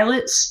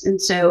co-pilots,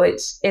 and so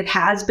it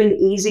has been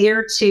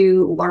easier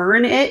to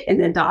learn it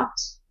and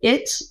adopt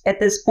it at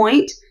this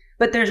point.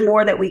 but there's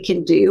more that we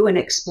can do and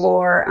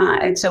explore.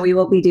 And so we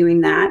will be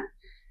doing that.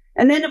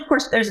 And then, of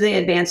course, there's the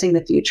advancing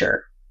the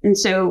future. And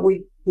so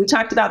we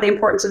talked about the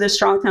importance of this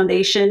strong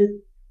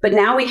foundation, but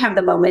now we have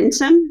the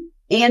momentum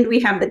and we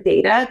have the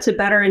data to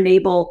better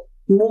enable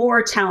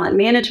more talent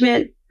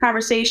management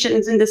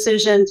conversations and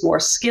decisions, more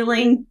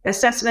skilling,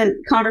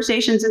 assessment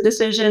conversations and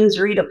decisions,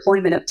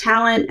 redeployment of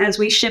talent as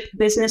we shift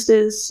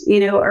businesses,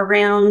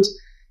 around,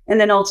 and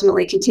then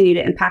ultimately continue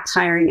to impact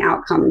hiring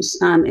outcomes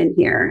in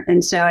here.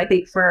 And so I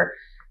think for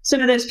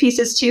some of those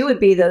pieces too would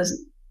be those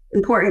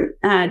important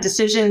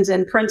decisions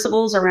and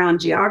principles around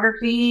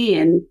geography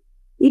and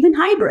even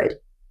hybrid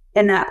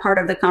in that part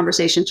of the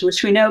conversation,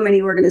 which we know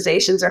many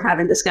organizations are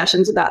having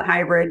discussions about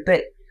hybrid,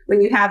 but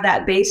when you have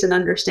that base and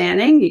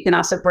understanding, you can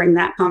also bring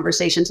that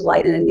conversation to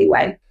light in a new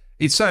way.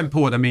 It's so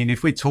important. I mean,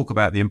 if we talk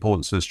about the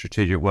importance of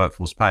strategic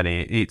workforce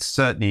planning, it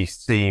certainly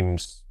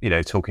seems,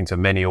 talking to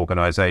many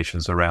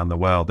organizations around the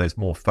world, there's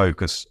more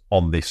focus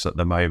on this at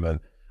the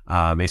moment.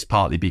 It's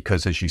partly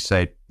because, as you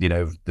said,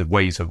 the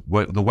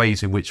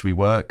ways in which we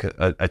work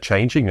are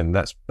changing, and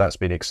that's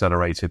been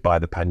accelerated by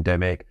the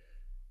pandemic.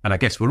 And I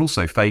guess we're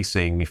also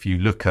facing, if you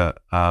look at,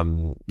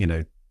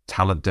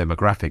 talent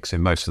demographics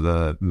in most of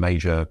the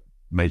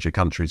major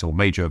countries or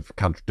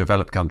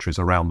developed countries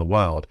around the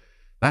world,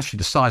 actually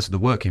the size of the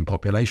working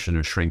population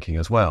is shrinking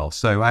as well.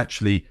 So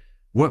actually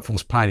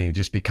workforce planning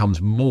just becomes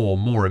more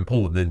and more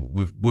important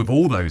with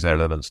all those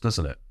elements,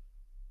 doesn't it?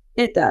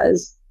 It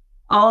does.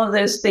 All of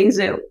those things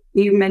that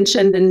you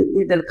mentioned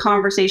and the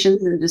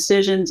conversations and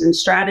decisions and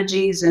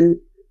strategies, and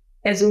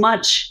as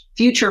much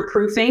future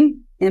proofing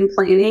and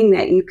planning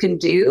that you can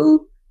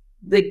do,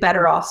 the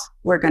better off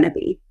we're going to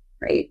be,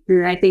 right?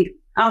 And I think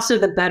also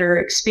the better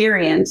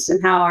experience and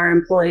how our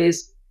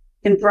employees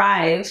can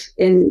thrive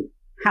in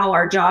how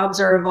our jobs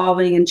are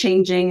evolving and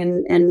changing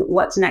and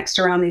what's next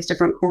around these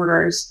different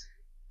corners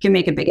can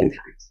make a big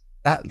impact.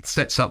 That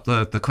sets up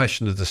the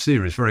question of the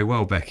series very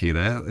well, Becky,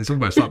 there. It's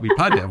almost like we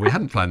planned it. We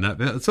hadn't planned that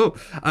bit at all.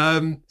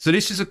 So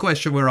this is a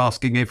question we're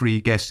asking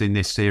every guest in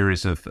this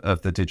series of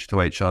the Digital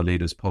HR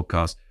Leaders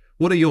podcast.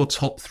 What are your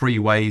top 3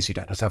 ways? You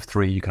don't have to have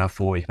 3, you can have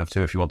 4, you can have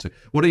 2 if you want to.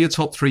 What are your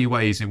top 3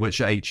 ways in which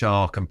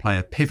HR can play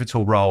a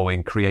pivotal role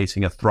in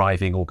creating a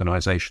thriving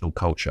organizational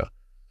culture?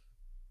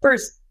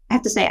 First, I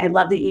have to say, I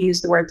love that you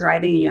used the word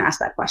thriving and you asked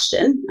that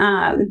question.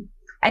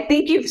 I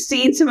think you've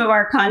seen some of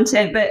our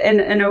content, but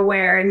and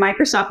aware in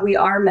Microsoft, we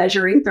are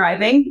measuring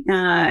thriving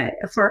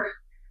for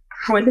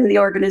within the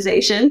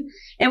organization.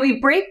 And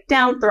we break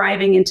down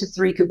thriving into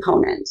 3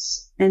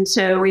 components. And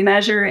so we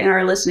measure in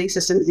our listening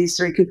systems these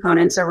 3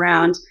 components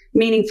around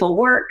meaningful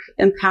work,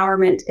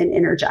 empowerment, and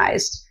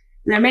energized.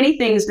 And there are many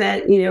things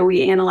that,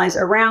 we analyze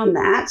around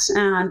that,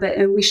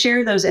 but we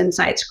share those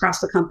insights across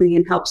the company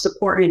and help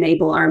support and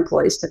enable our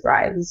employees to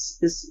thrive.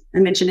 As I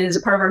mentioned, it is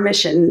a part of our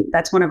mission.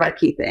 That's one of our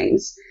key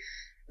things.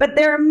 But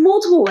there are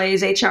multiple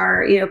ways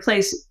HR,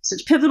 plays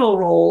such pivotal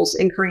roles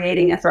in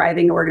creating a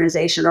thriving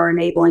organization or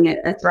enabling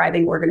a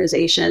thriving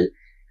organization.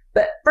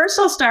 But first,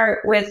 I'll start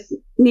with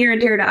near and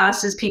dear to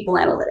us is people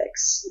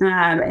analytics.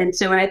 And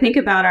so when I think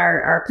about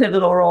our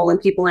pivotal role in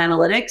people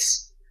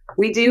analytics,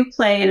 we do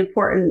play an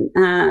important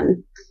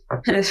kind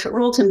of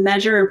role to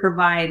measure and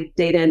provide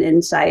data and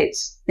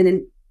insights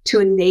and to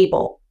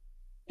enable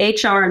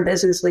HR and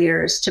business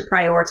leaders to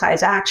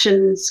prioritize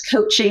actions,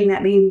 coaching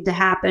that may need to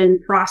happen,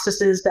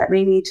 processes that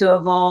may need to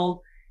evolve,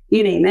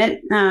 you name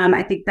it.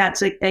 I think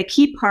that's a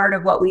key part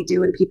of what we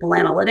do in people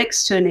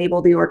analytics to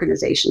enable the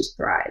organization to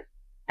thrive.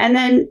 And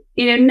then,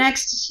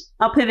 next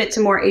I'll pivot to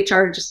more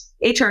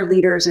HR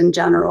leaders in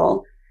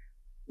general.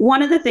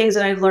 One of the things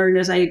that I've learned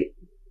as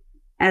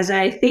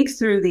I think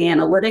through the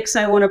analytics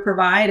I want to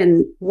provide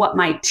and what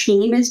my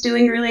team is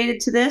doing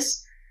related to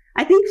this,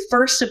 I think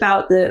first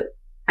about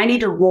I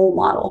need to role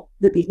model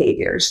the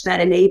behaviors that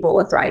enable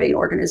a thriving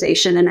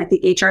organization. And I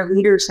think HR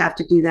leaders have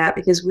to do that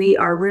because we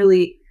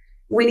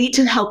need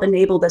to help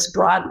enable this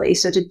broadly.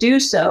 So to do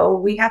so,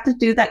 we have to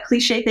do that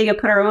cliche thing of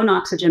put our own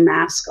oxygen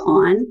mask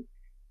on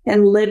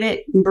and live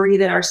it and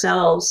breathe it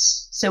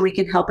ourselves so we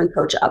can help and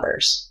coach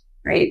others,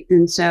 right?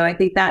 And so I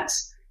think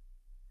that's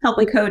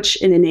helping coach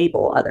and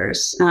enable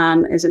others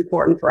is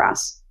important for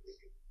us.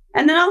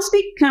 And then I'll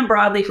speak kind of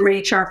broadly from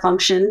an HR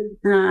function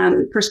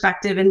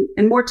perspective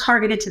and more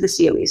targeted to the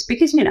COEs,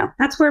 because,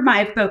 that's where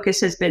my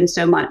focus has been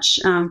so much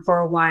for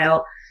a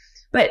while.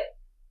 But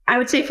I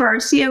would say for our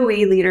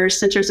COE leaders,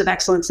 Centers of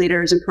Excellence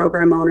leaders and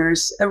program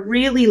owners,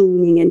 really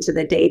leaning into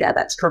the data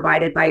that's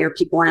provided by your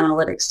people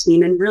analytics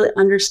team and really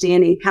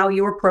understanding how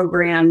your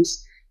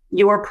programs,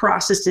 your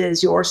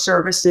processes, your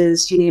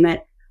services, you name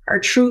it, are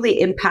truly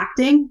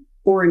impacting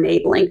or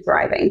enabling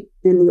thriving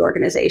in the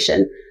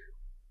organization.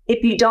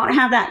 If you don't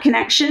have that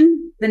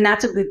connection, then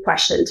that's a good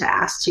question to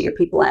ask to your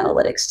people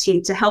analytics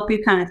team to help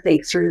you kind of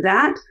think through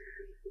that.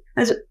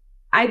 As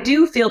I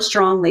do feel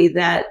strongly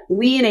that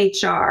we in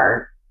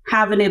HR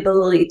have an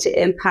ability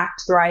to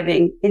impact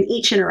thriving in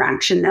each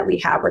interaction that we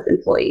have with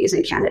employees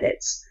and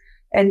candidates.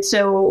 And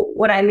so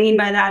what I mean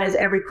by that is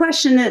every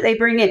question that they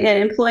bring in,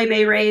 an employee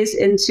may raise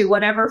into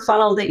whatever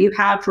funnel that you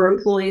have for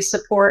employee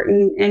support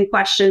and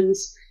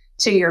questions,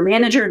 to your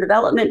manager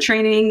development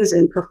trainings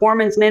and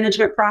performance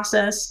management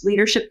process,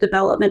 leadership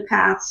development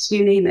paths,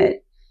 you name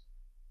it.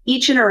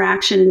 Each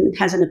interaction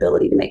has an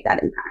ability to make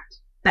that impact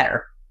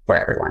better for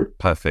everyone.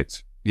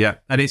 Perfect. Yeah.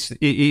 And it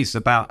is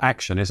about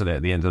action, isn't it?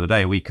 At the end of the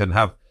day, we can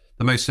have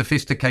the most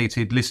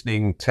sophisticated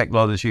listening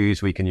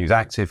technologies. We can use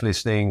active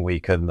listening. We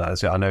can,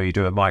 as I know you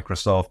do at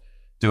Microsoft,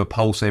 do a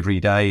pulse every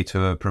day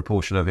to a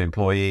proportion of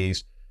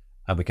employees.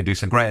 And we can do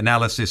some great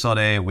analysis on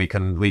it. We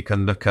can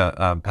look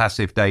at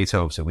passive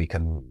data. So we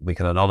can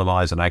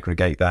anonymize and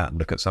aggregate that and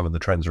look at some of the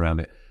trends around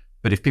it.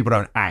 But if people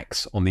don't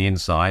act on the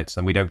insights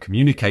and we don't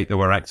communicate that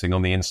we're acting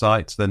on the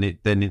insights, then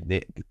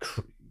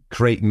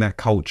creating that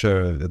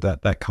culture,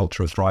 that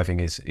culture of thriving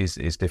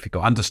is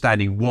difficult.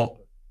 Understanding what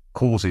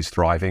causes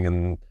thriving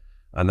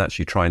and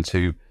actually trying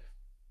to,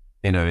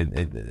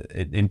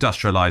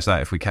 industrialize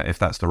that, if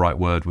that's the right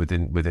word,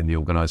 within the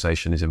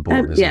organization is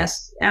important.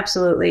 Yes,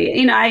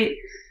 absolutely.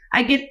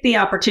 I get the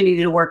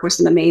opportunity to work with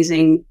some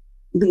amazing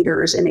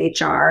leaders in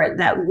HR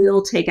that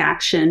will take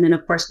action. And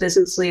of course,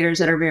 business leaders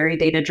that are very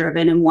data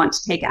driven and want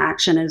to take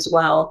action as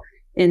well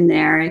in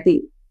there. I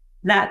think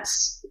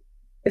that's,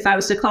 if I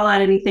was to call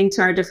out anything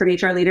to our different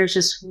HR leaders,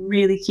 just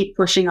really keep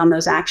pushing on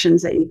those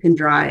actions that you can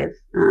drive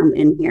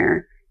in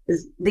here.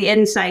 Because the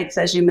insights,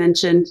 as you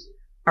mentioned,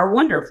 are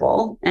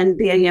wonderful, and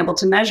being able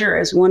to measure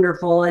is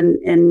wonderful.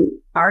 And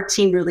our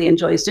team really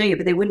enjoys doing it,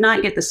 but they would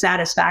not get the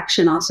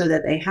satisfaction also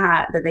that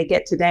they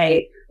get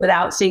today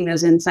without seeing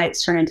those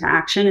insights turn into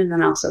action, and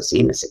then also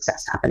seeing the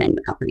success happen in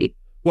the company.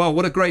 Well,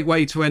 what a great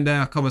way to end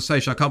our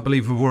conversation. I can't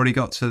believe we've already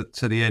got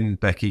to the end,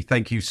 Becky.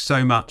 Thank you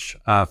so much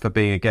for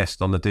being a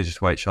guest on the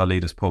Digital HR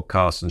Leaders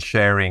podcast and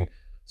sharing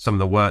some of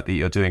the work that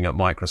you're doing at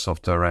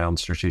Microsoft around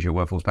strategic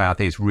workforce planning. I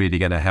think it's really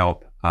going to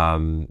help,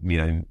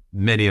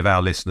 many of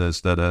our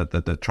listeners that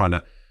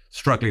are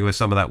struggling with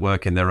some of that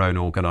work in their own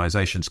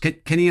organizations.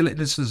 Can you let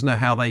listeners know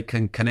how they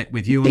can connect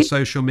with you on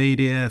social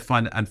media,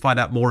 find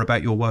out more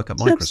about your work at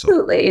Microsoft?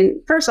 Absolutely.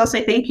 And first, I'll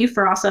say thank you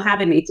for also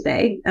having me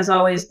today. As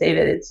always,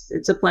 David,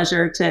 it's a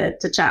pleasure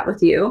to chat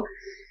with you.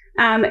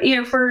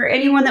 For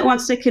anyone that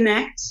wants to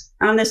connect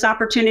on this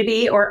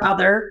opportunity or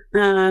other,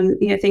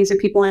 things in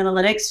people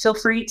analytics, feel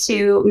free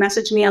to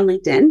message me on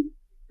LinkedIn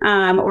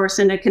or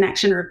send a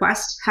connection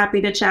request.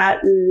 Happy to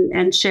chat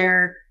and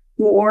share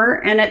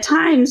more. And at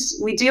times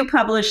we do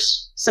publish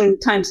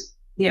sometimes,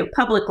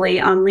 publicly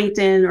on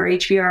LinkedIn or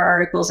HBR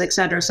articles, et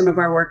cetera, some of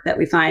our work that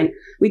we find.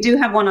 We do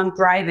have one on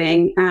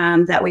thriving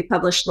that we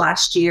published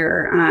last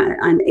year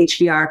on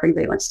HBR if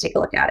anybody wants to take a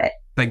look at it.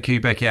 Thank you,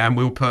 Becky. And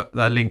we'll put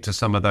a link to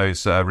some of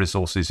those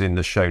resources in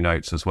the show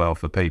notes as well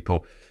for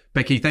people.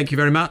 Becky, thank you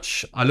very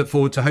much. I look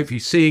forward to hopefully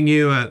seeing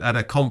you at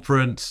a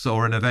conference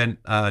or an event,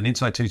 an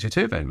Insight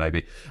 222 event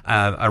maybe,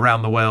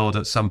 around the world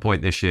at some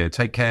point this year.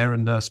 Take care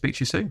and speak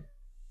to you soon.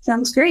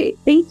 Sounds great.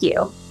 Thank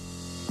you.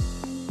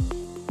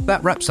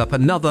 That wraps up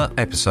another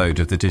episode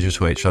of the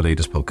Digital HR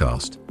Leaders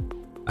podcast.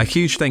 A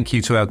huge thank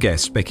you to our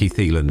guest, Becky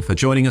Thielen, for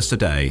joining us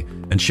today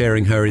and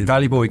sharing her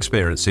invaluable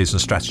experiences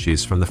and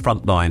strategies from the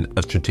front line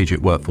of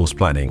strategic workforce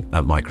planning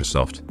at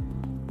Microsoft.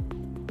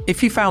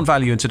 If you found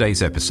value in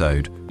today's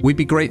episode, we'd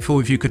be grateful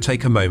if you could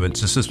take a moment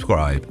to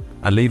subscribe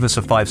and leave us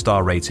a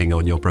 5-star rating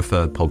on your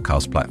preferred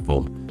podcast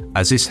platform,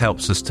 as this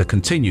helps us to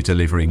continue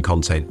delivering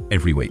content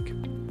every week.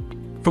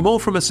 For more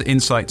from us at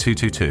Insight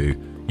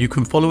 222, you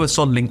can follow us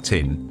on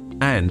LinkedIn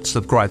and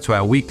subscribe to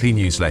our weekly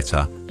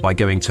newsletter by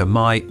going to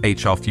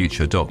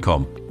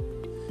myhrfuture.com.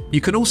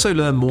 You can also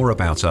learn more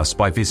about us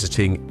by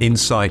visiting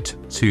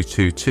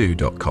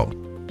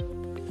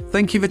insight222.com.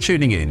 Thank you for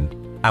tuning in,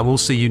 and we'll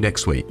see you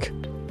next week.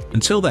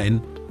 Until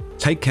then,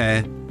 take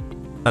care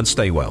and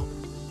stay well.